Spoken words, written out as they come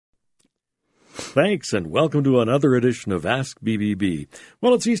Thanks, and welcome to another edition of Ask BBB.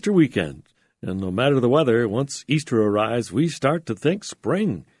 Well, it's Easter weekend, and no matter the weather, once Easter arrives, we start to think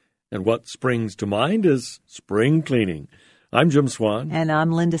spring. And what springs to mind is spring cleaning. I'm Jim Swan. And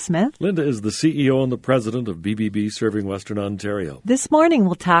I'm Linda Smith. Linda is the CEO and the president of BBB Serving Western Ontario. This morning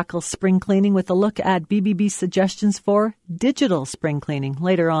we'll tackle spring cleaning with a look at BBB's suggestions for digital spring cleaning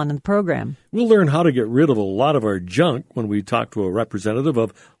later on in the program. We'll learn how to get rid of a lot of our junk when we talk to a representative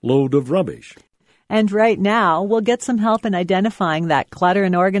of Load of Rubbish. And right now, we'll get some help in identifying that clutter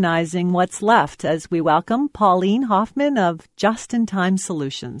and organizing what's left as we welcome Pauline Hoffman of Just in Time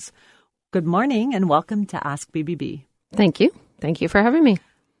Solutions. Good morning and welcome to Ask BBB. Thank you. Thank you for having me.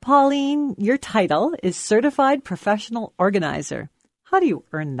 Pauline, your title is Certified Professional Organizer. How do you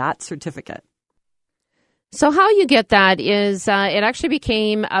earn that certificate? So how you get that is it actually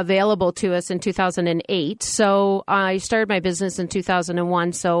became available to us in 2008. So I started my business in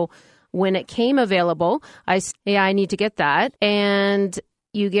 2001. So when it came available, I said, yeah, I need to get that. And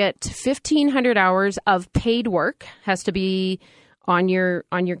you get 1,500 hours of paid work, has to be on your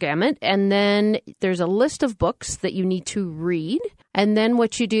gamut. And then there's a list of books that you need to read. And then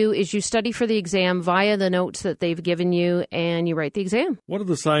what you do is you study for the exam via the notes that they've given you, and you write the exam. What are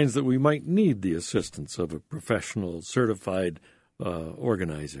the signs that we might need the assistance of a professional certified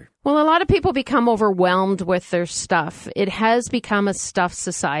organizer? Well, a lot of people become overwhelmed with their stuff. It has become a stuff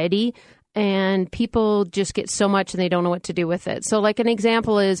society, and people just get so much and they don't know what to do with it. So like an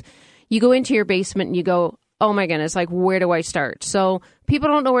example is you go into your basement and you go, oh my goodness, like where do I start? So people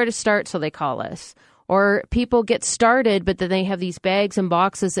don't know where to start, so they call us. Or people get started, but then they have these bags and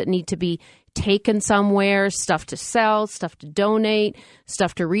boxes that need to be taken somewhere, stuff to sell, stuff to donate,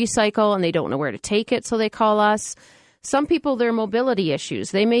 stuff to recycle, and they don't know where to take it, so they call us. Some people, their mobility issues.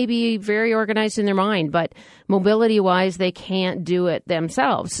 They may be very organized in their mind, but mobility-wise, they can't do it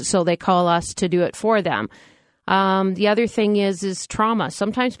themselves. So they call us to do it for them. The other thing is trauma.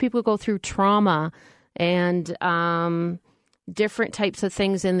 Sometimes people go through trauma and different types of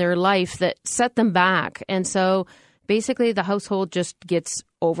things in their life that set them back. And so basically the household just gets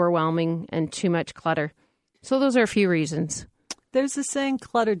overwhelming and too much clutter. So those are a few reasons. There's a saying,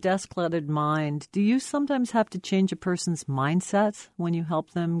 cluttered desk, cluttered mind. Do you sometimes have to change a person's mindset when you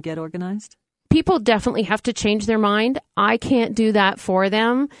help them get organized? People definitely have to change their mind. I can't do that for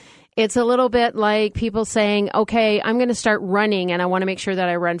them. It's a little bit like people saying, okay, I'm going to start running and I want to make sure that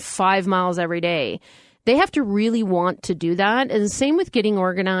I run 5 miles every day. They have to really want to do that. And the same with getting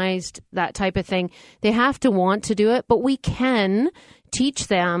organized, that type of thing. They have to want to do it, but we can teach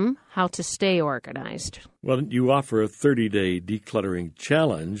them how to stay organized. Well, you offer a 30-day decluttering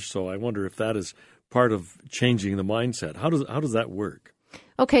challenge, so I wonder if that is part of changing the mindset. How does that work?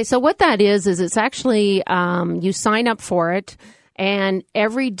 Okay, so what that is it's actually you sign up for it, and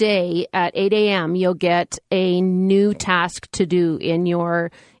every day at 8 a.m. you'll get a new task to do in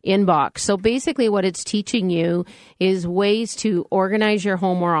your inbox. So basically what it's teaching you is ways to organize your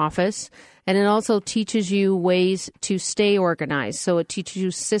home or office. And it also teaches you ways to stay organized. So it teaches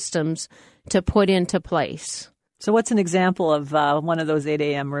you systems to put into place. So what's an example of one of those 8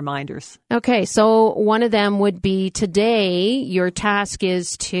 a.m. reminders? Okay, so one of them would be today, your task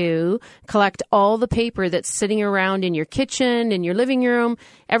is to collect all the paper that's sitting around in your kitchen, in your living room,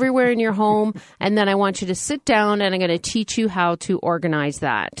 everywhere in your home. And then I want you to sit down and I'm going to teach you how to organize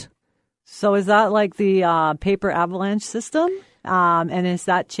that. So is that like the paper avalanche system? And is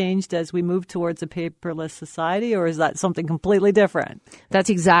that changed as we move towards a paperless society, or is that something completely different?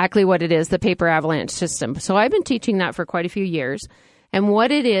 That's exactly what it is, the paper avalanche system. So I've been teaching that for quite a few years. And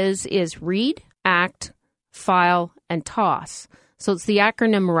what it is read, act, file, and toss. So it's the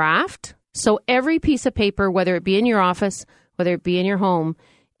acronym RAFT. So every piece of paper, whether it be in your office, whether it be in your home,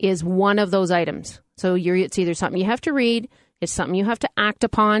 is one of those items. So it's either something you have to read, it's something you have to act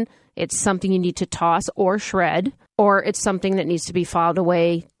upon, it's something you need to toss or shred, or it's something that needs to be filed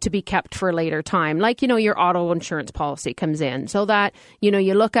away to be kept for a later time. Like, your auto insurance policy comes in so that, you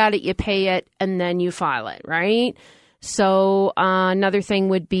look at it, you pay it, and then you file it, right? So another thing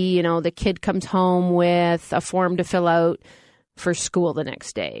would be, the kid comes home with a form to fill out for school the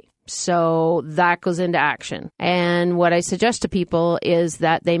next day. So that goes into action. And what I suggest to people is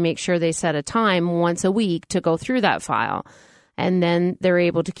that they make sure they set a time once a week to go through that file. And then they're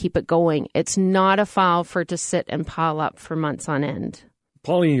able to keep it going. It's not a file for it to sit and pile up for months on end.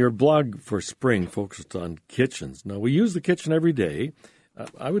 Pauline, your blog for spring focused on kitchens. Now, we use the kitchen every day.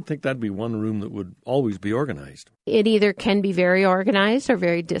 I would think that'd be one room that would always be organized. It either can be very organized or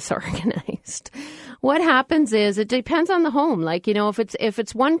very disorganized. What happens is it depends on the home. Like, if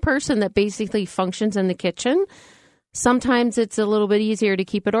it's one person that basically functions in the kitchen, Sometimes it's a little bit easier to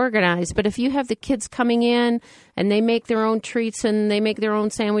keep it organized. But if you have the kids coming in and they make their own treats and they make their own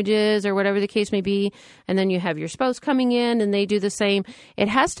sandwiches or whatever the case may be, and then you have your spouse coming in and they do the same, it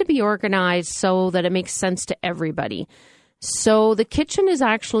has to be organized so that it makes sense to everybody. So the kitchen is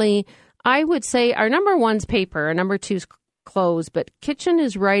actually, I would say, our number one's paper, our number two's clothes, but kitchen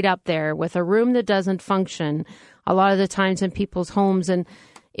is right up there with a room that doesn't function a lot of the times in people's homes. And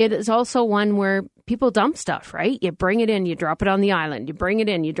it is also one where people dump stuff, right? You bring it in, you drop it on the island, you bring it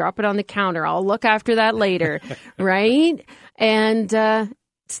in, you drop it on the counter. I'll look after that later, right? And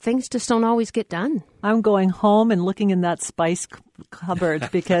things just don't always get done. I'm going home and looking in that spice cupboard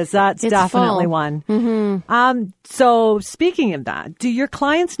because that's definitely full. one. Mm-hmm. So speaking of that, do your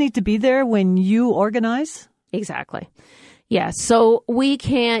clients need to be there when you organize? Exactly. Yeah. So you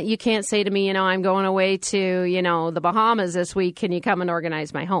can't say to me, I'm going away to, the Bahamas this week. Can you come and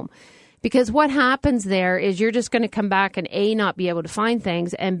organize my home? Because what happens there is you're just going to come back and A, not be able to find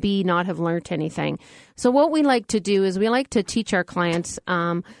things, and B, not have learned anything. So what we like to do is we like to teach our clients,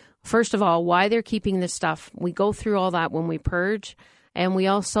 first of all, why they're keeping this stuff. We go through all that when we purge, and we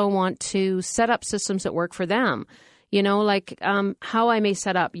also want to set up systems that work for them. How I may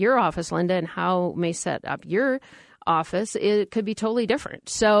set up your office, Linda, and how I may set up your office, it could be totally different.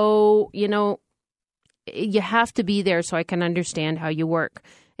 So, you have to be there so I can understand how you work.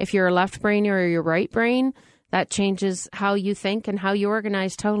 If you're a left brain or your right brain, that changes how you think and how you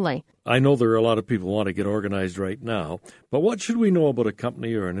organize totally. I know there are a lot of people who want to get organized right now, but what should we know about a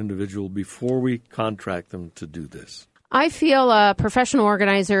company or an individual before we contract them to do this? I feel a professional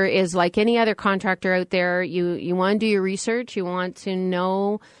organizer is like any other contractor out there. You want to do your research. You want to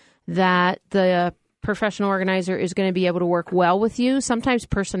know that the professional organizer is going to be able to work well with you. Sometimes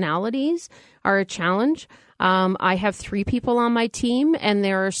personalities are a challenge. I have 3 people on my team, and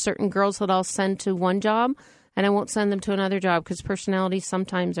there are certain girls that I'll send to one job, and I won't send them to another job because personalities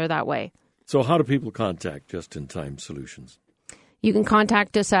sometimes are that way. So how do people contact Just in Time Solutions? You can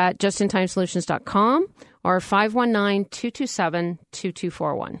contact us at justintimesolutions.com or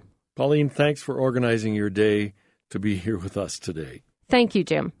 519-227-2241. Pauline, thanks for organizing your day to be here with us today. Thank you,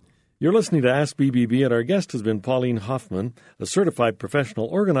 Jim. You're listening to Ask BBB, and our guest has been Pauline Hoffman, a certified professional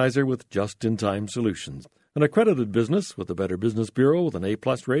organizer with Just in Time Solutions, an accredited business with the Better Business Bureau with an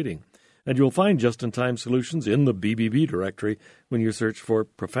A-plus rating. And you'll find Just in Time Solutions in the BBB directory when you search for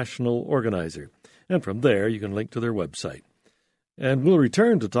Professional Organizer. And from there, you can link to their website. And we'll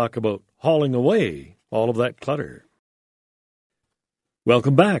return to talk about hauling away all of that clutter.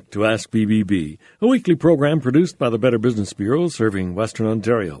 Welcome back to Ask BBB, a weekly program produced by the Better Business Bureau serving Western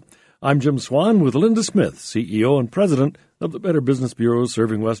Ontario. I'm Jim Swan with Linda Smith, CEO and President of the Better Business Bureau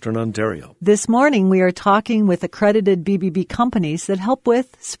serving Western Ontario. This morning, we are talking with accredited BBB companies that help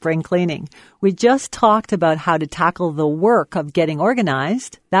with spring cleaning. We just talked about how to tackle the work of getting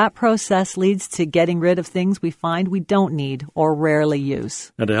organized. That process leads to getting rid of things we find we don't need or rarely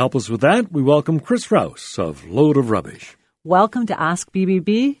use. And to help us with that, we welcome Chris Rouse of Load of Rubbish. Welcome to Ask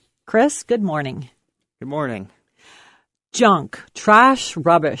BBB. Chris, good morning. Good morning. Junk, trash,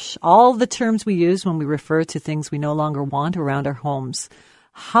 rubbish, all the terms we use when we refer to things we no longer want around our homes.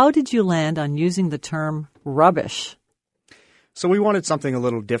 How did you land on using the term rubbish? So we wanted something a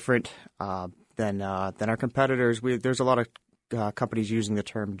little different than our competitors. There's a lot of companies using the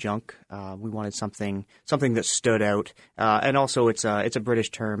term junk. We wanted something that stood out, and also it's a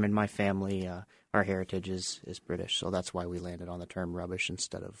British term. In my family, our heritage is British, so that's why we landed on the term rubbish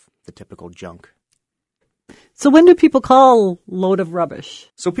instead of the typical junk. So when do people call Load of Rubbish?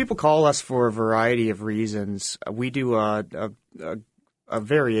 So people call us for a variety of reasons. We do a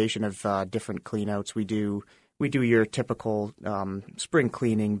variation of different cleanouts. We do your typical spring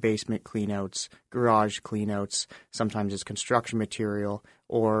cleaning, basement cleanouts, garage cleanouts. Sometimes it's construction material,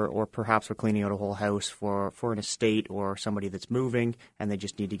 or perhaps we're cleaning out a whole house for an estate or somebody that's moving, and they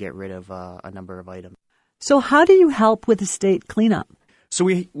just need to get rid of a number of items. So how do you help with estate cleanup? So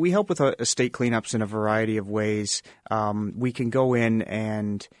we help with estate cleanups in a variety of ways. We can go in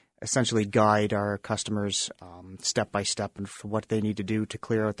and essentially guide our customers step by step and for what they need to do to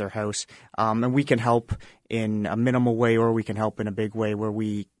clear out their house. And we can help in a minimal way, or we can help in a big way where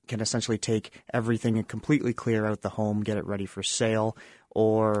we can essentially take everything and completely clear out the home, get it ready for sale,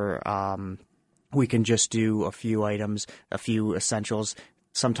 or we can just do a few items, a few essentials.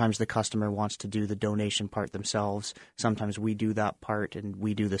 Sometimes the customer wants to do the donation part themselves. Sometimes we do that part and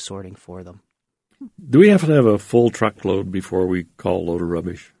we do the sorting for them. Do we have to have a full truckload before we call Load of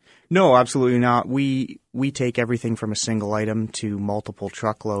Rubbish? No, absolutely not. We take everything from a single item to multiple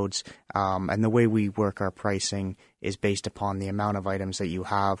truckloads, and the way we work our pricing is based upon the amount of items that you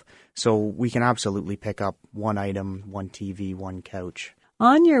have. So we can absolutely pick up one item, one TV, one couch.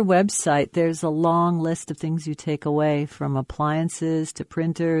 On your website, there's a long list of things you take away, from appliances to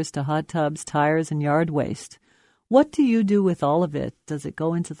printers to hot tubs, tires, and yard waste. What do you do with all of it? Does it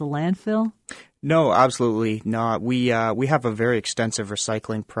go into the landfill? No, absolutely not. We have a very extensive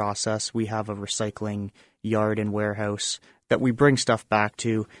recycling process. We have a recycling yard and warehouse that we bring stuff back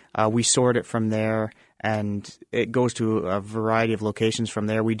to. We sort it from there, and it goes to a variety of locations from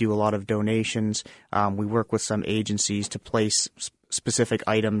there. We do a lot of donations. We work with some agencies to place specific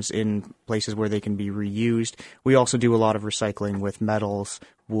items in places where they can be reused. We also do a lot of recycling with metals,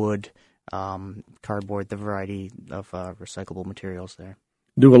 wood, cardboard, the variety of recyclable materials there.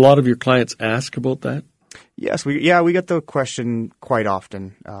 Do a lot of your clients ask about that? Yes, we get the question quite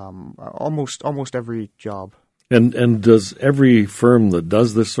often. Almost every job. And does every firm that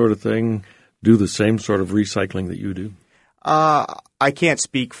does this sort of thing do the same sort of recycling that you do? I can't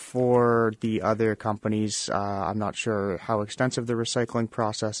speak for the other companies. I'm not sure how extensive the recycling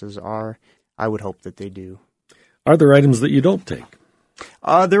processes are. I would hope that they do. Are there items that you don't take?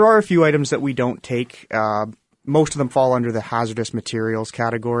 There are a few items that we don't take. Most of them fall under the hazardous materials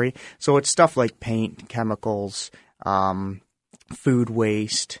category. So it's stuff like paint, chemicals, food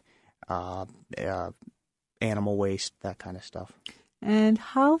waste, animal waste, that kind of stuff. And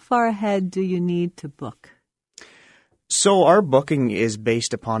how far ahead do you need to book? So our booking is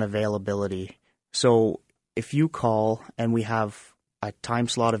based upon availability. So if you call and we have a time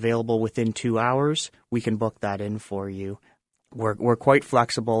slot available within 2 hours, we can book that in for you. We're quite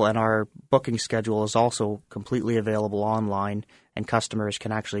flexible, and our booking schedule is also completely available online, and customers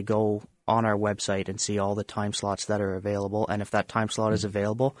can actually go on our website and see all the time slots that are available. And if that time slot is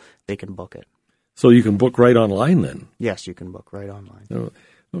available, they can book it. So you can book right online then? Yes, you can book right online. Oh,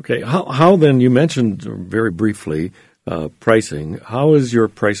 okay. How then, you mentioned very briefly pricing. How is your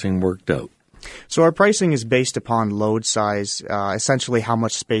pricing worked out? So our pricing is based upon load size, essentially how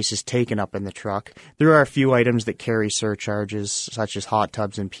much space is taken up in the truck. There are a few items that carry surcharges, such as hot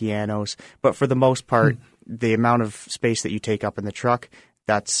tubs and pianos, but for the most part, the amount of space that you take up in the truck,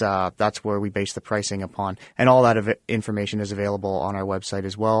 that's where we base the pricing upon. And all that information is available on our website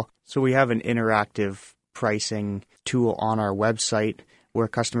as well. So we have an interactive pricing tool on our website where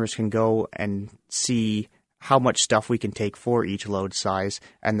customers can go and see how much stuff we can take for each load size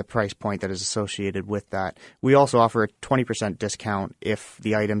and the price point that is associated with that. We also offer a 20% discount if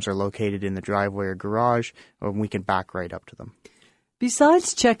the items are located in the driveway or garage, or we can back right up to them.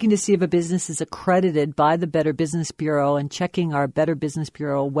 Besides checking to see if a business is accredited by the Better Business Bureau and checking our Better Business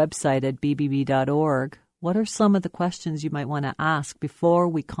Bureau website at bbb.org, what are some of the questions you might want to ask before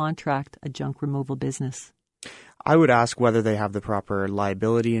we contract a junk removal business? I would ask whether they have the proper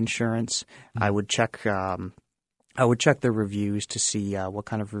liability insurance. I would check their reviews to see what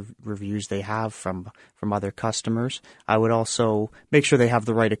kind of reviews they have from other customers. I would also make sure they have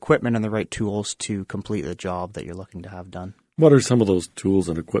the right equipment and the right tools to complete the job that you're looking to have done. What are some of those tools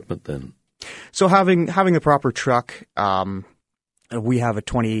and equipment then? So having the proper truck. We have a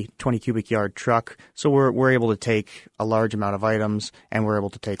 20 cubic yard truck, so we're able to take a large amount of items, and we're able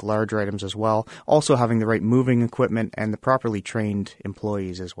to take larger items as well. Also, having the right moving equipment and the properly trained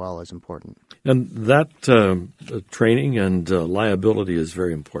employees as well is important. And that training and liability is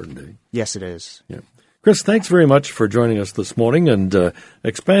very important, eh? Yes, it is. Yeah. Chris, thanks very much for joining us this morning and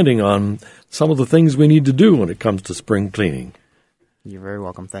expanding on some of the things we need to do when it comes to spring cleaning. You're very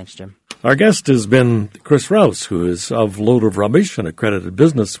welcome. Thanks, Jim. Our guest has been Chris Rouse, who is of Load of Rubbish, an accredited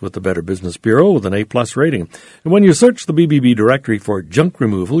business with the Better Business Bureau with an A+ rating. And when you search the BBB directory for junk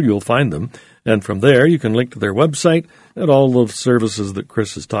removal, you'll find them. And from there, you can link to their website and all the services that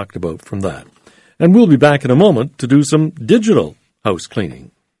Chris has talked about from that. And we'll be back in a moment to do some digital house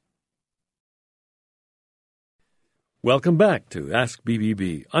cleaning. Welcome back to Ask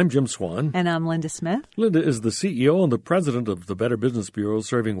BBB. I'm Jim Swan. And I'm Linda Smith. Linda is the CEO and the president of the Better Business Bureau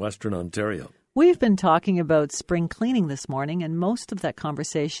serving Western Ontario. We've been talking about spring cleaning this morning, and most of that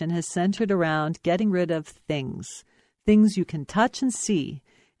conversation has centered around getting rid of things you can touch and see.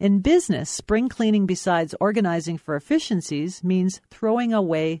 In business, spring cleaning, besides organizing for efficiencies, means throwing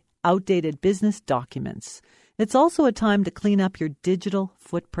away outdated business documents. It's also a time to clean up your digital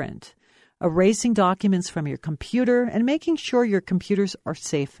footprint, erasing documents from your computer and making sure your computers are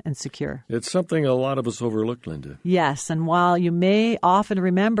safe and secure. It's something a lot of us overlook, Linda. Yes, and while you may often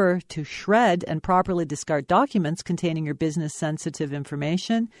remember to shred and properly discard documents containing your business-sensitive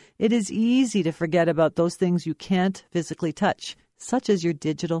information, it is easy to forget about those things you can't physically touch. such as your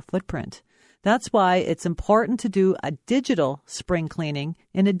digital footprint. That's why it's important to do a digital spring cleaning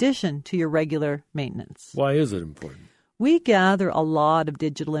in addition to your regular maintenance. Why is it important? We gather a lot of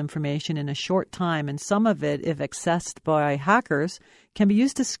digital information in a short time, and some of it, if accessed by hackers, can be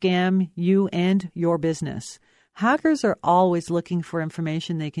used to scam you and your business. Hackers are always looking for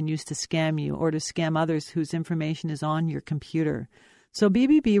information they can use to scam you or to scam others whose information is on your computer. So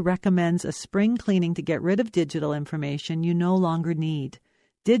BBB recommends a spring cleaning to get rid of digital information you no longer need.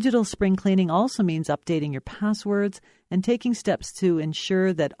 Digital spring cleaning also means updating your passwords and taking steps to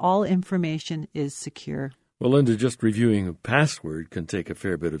ensure that all information is secure. Well, Linda, just reviewing a password can take a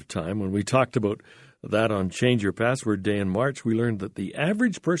fair bit of time. When we talked about that on Change Your Password Day in March, we learned that the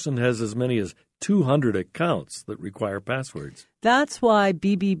average person has as many as 200 accounts that require passwords. That's why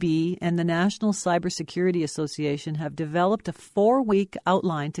BBB and the National Cybersecurity Association have developed a 4-week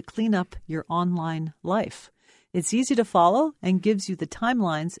outline to clean up your online life. It's easy to follow and gives you the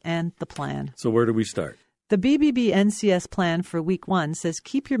timelines and the plan. So where do we start? The BBB NCS plan for week 1 says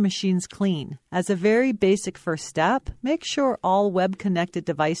keep your machines clean. As a very basic first step, make sure all web-connected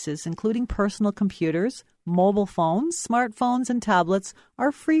devices, including personal computers, mobile phones, smartphones, and tablets,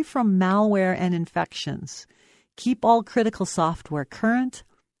 are free from malware and infections. Keep all critical software current.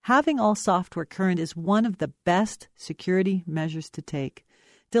 Having all software current is one of the best security measures to take.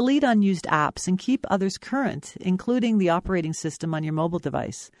 Delete unused apps and keep others current, including the operating system on your mobile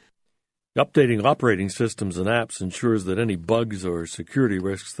device. Updating operating systems and apps ensures that any bugs or security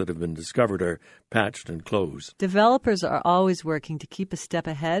risks that have been discovered are patched and closed. Developers are always working to keep a step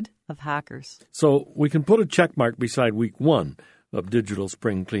ahead of hackers. So we can put a check mark beside week 1 of Digital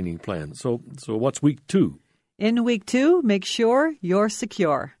Spring Cleaning Plan. So what's week 2? In week 2, make sure you're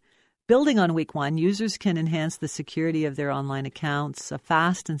secure. Building on week 1, users can enhance the security of their online accounts, a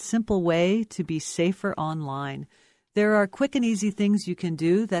fast and simple way to be safer online. There are quick and easy things you can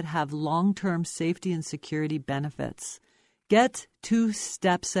do that have long-term safety and security benefits. Get 2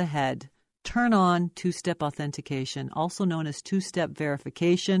 steps ahead. Turn on two-step authentication, also known as two-step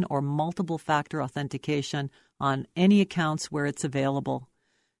verification or multiple-factor authentication on any accounts where it's available.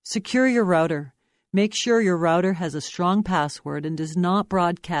 Secure your router. Make sure your router has a strong password and does not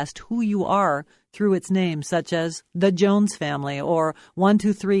broadcast who you are through its name, such as the Jones family or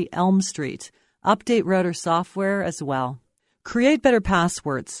 123 Elm Street. Update router software as well. Create better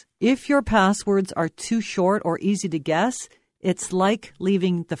passwords. If your passwords are too short or easy to guess, it's like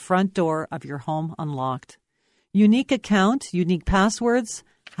leaving the front door of your home unlocked. Unique account, unique passwords.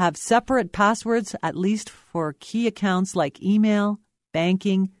 Have separate passwords at least for key accounts like email,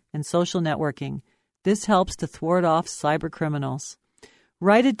 banking, and social networking. This helps to thwart off cyber criminals.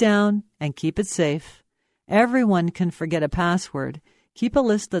 Write it down and keep it safe. Everyone can forget a password. Keep a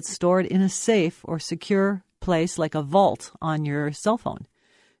list that's stored in a safe or secure place like a vault on your cell phone.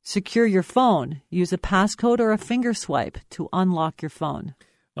 Secure your phone. Use a passcode or a finger swipe to unlock your phone.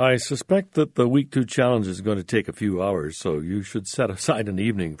 I suspect that the week 2 challenge is going to take a few hours, so you should set aside an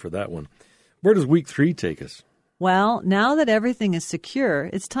evening for that one. Where does week 3 take us? Well, now that everything is secure,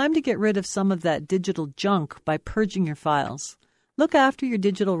 it's time to get rid of some of that digital junk by purging your files. Look after your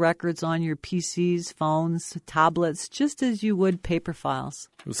digital records on your PCs, phones, tablets, just as you would paper files.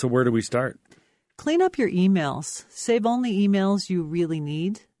 So where do we start? Clean up your emails. Save only emails you really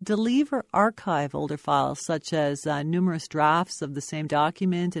need. Delete or archive older files, such as numerous drafts of the same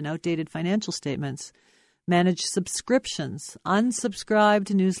document and outdated financial statements. Manage subscriptions. Unsubscribe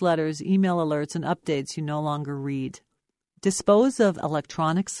to newsletters, email alerts, and updates you no longer read. Dispose of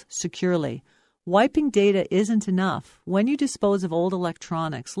electronics securely. Wiping data isn't enough. When you dispose of old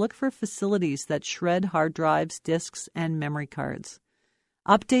electronics, look for facilities that shred hard drives, disks, and memory cards.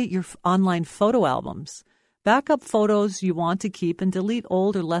 Update your online photo albums. Back up photos you want to keep and delete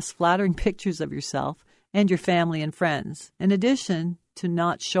old or less flattering pictures of yourself and your family and friends. In addition to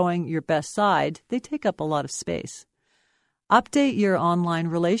not showing your best side, they take up a lot of space. Update your online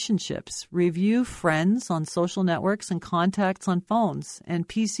relationships. Review friends on social networks and contacts on phones and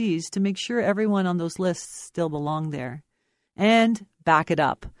PCs to make sure everyone on those lists still belong there. And back it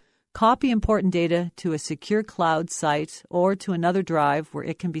up. Copy important data to a secure cloud site or to another drive where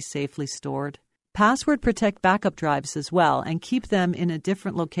it can be safely stored. Password protect backup drives as well and keep them in a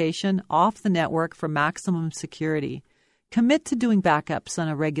different location off the network for maximum security. Commit to doing backups on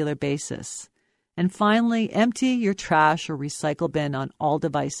a regular basis. And finally, empty your trash or recycle bin on all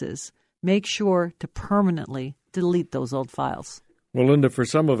devices. Make sure to permanently delete those old files. Well, Linda, for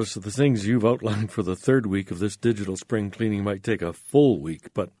some of us, the things you've outlined for the 3rd week of this digital spring cleaning might take a full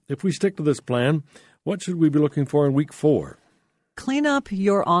week. But if we stick to this plan, what should we be looking for in week 4? Clean up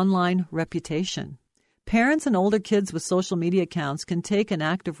your online reputation. Parents and older kids with social media accounts can take an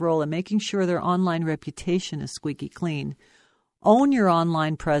active role in making sure their online reputation is squeaky clean. Own your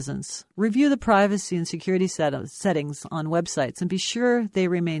online presence. Review the privacy and security settings on websites and be sure they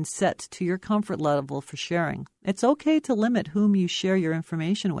remain set to your comfort level for sharing. It's okay to limit whom you share your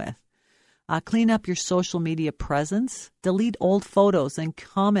information with. Clean up your social media presence. Delete old photos and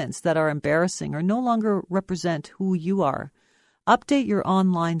comments that are embarrassing or no longer represent who you are. Update your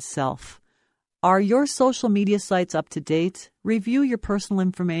online self. Are your social media sites up to date? Review your personal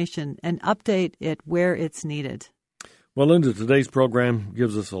information and update it where it's needed. Well, Linda, today's program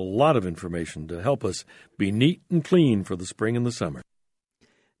gives us a lot of information to help us be neat and clean for the spring and the summer.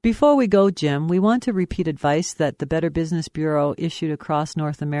 Before we go, Jim, we want to repeat advice that the Better Business Bureau issued across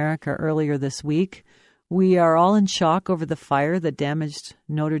North America earlier this week. We are all in shock over the fire that damaged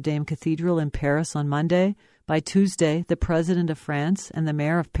Notre Dame Cathedral in Paris on Monday. By Tuesday, the President of France and the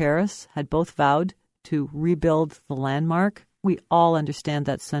Mayor of Paris had both vowed to rebuild the landmark. We all understand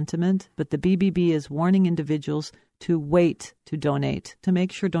that sentiment, but the BBB is warning individuals to wait to donate, to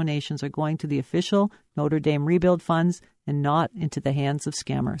make sure donations are going to the official Notre Dame rebuild funds and not into the hands of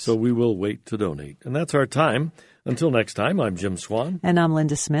scammers. So we will wait to donate. And that's our time. Until next time, I'm Jim Swan. And I'm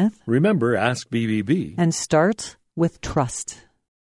Linda Smith. Remember, ask BBB. And start with trust.